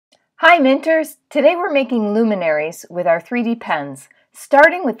Hi Minters! Today we're making luminaries with our 3D pens,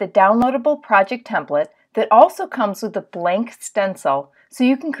 starting with the downloadable project template that also comes with a blank stencil so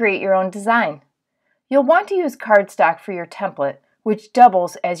you can create your own design. You'll want to use cardstock for your template, which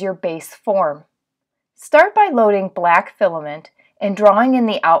doubles as your base form. Start by loading black filament and drawing in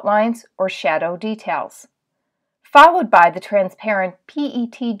the outlines or shadow details, followed by the transparent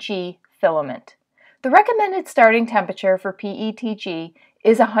PETG filament. The recommended starting temperature for PETG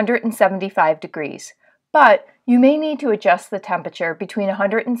is 175 degrees, but you may need to adjust the temperature between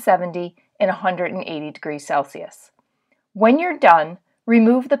 170 and 180 degrees Celsius. When you're done,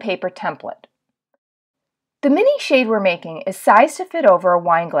 remove the paper template. The mini shade we're making is sized to fit over a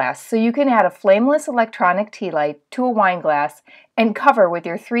wine glass, so you can add a flameless electronic tea light to a wine glass and cover with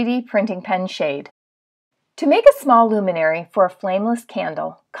your 3D printing pen shade. To make a small luminary for a flameless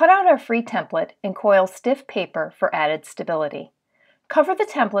candle, cut out our free template and coil stiff paper for added stability. Cover the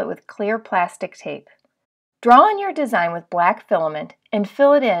template with clear plastic tape. Draw on your design with black filament and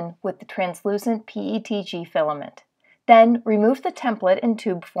fill it in with the translucent PETG filament. Then remove the template in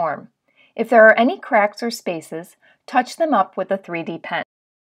tube form. If there are any cracks or spaces, touch them up with a 3D pen.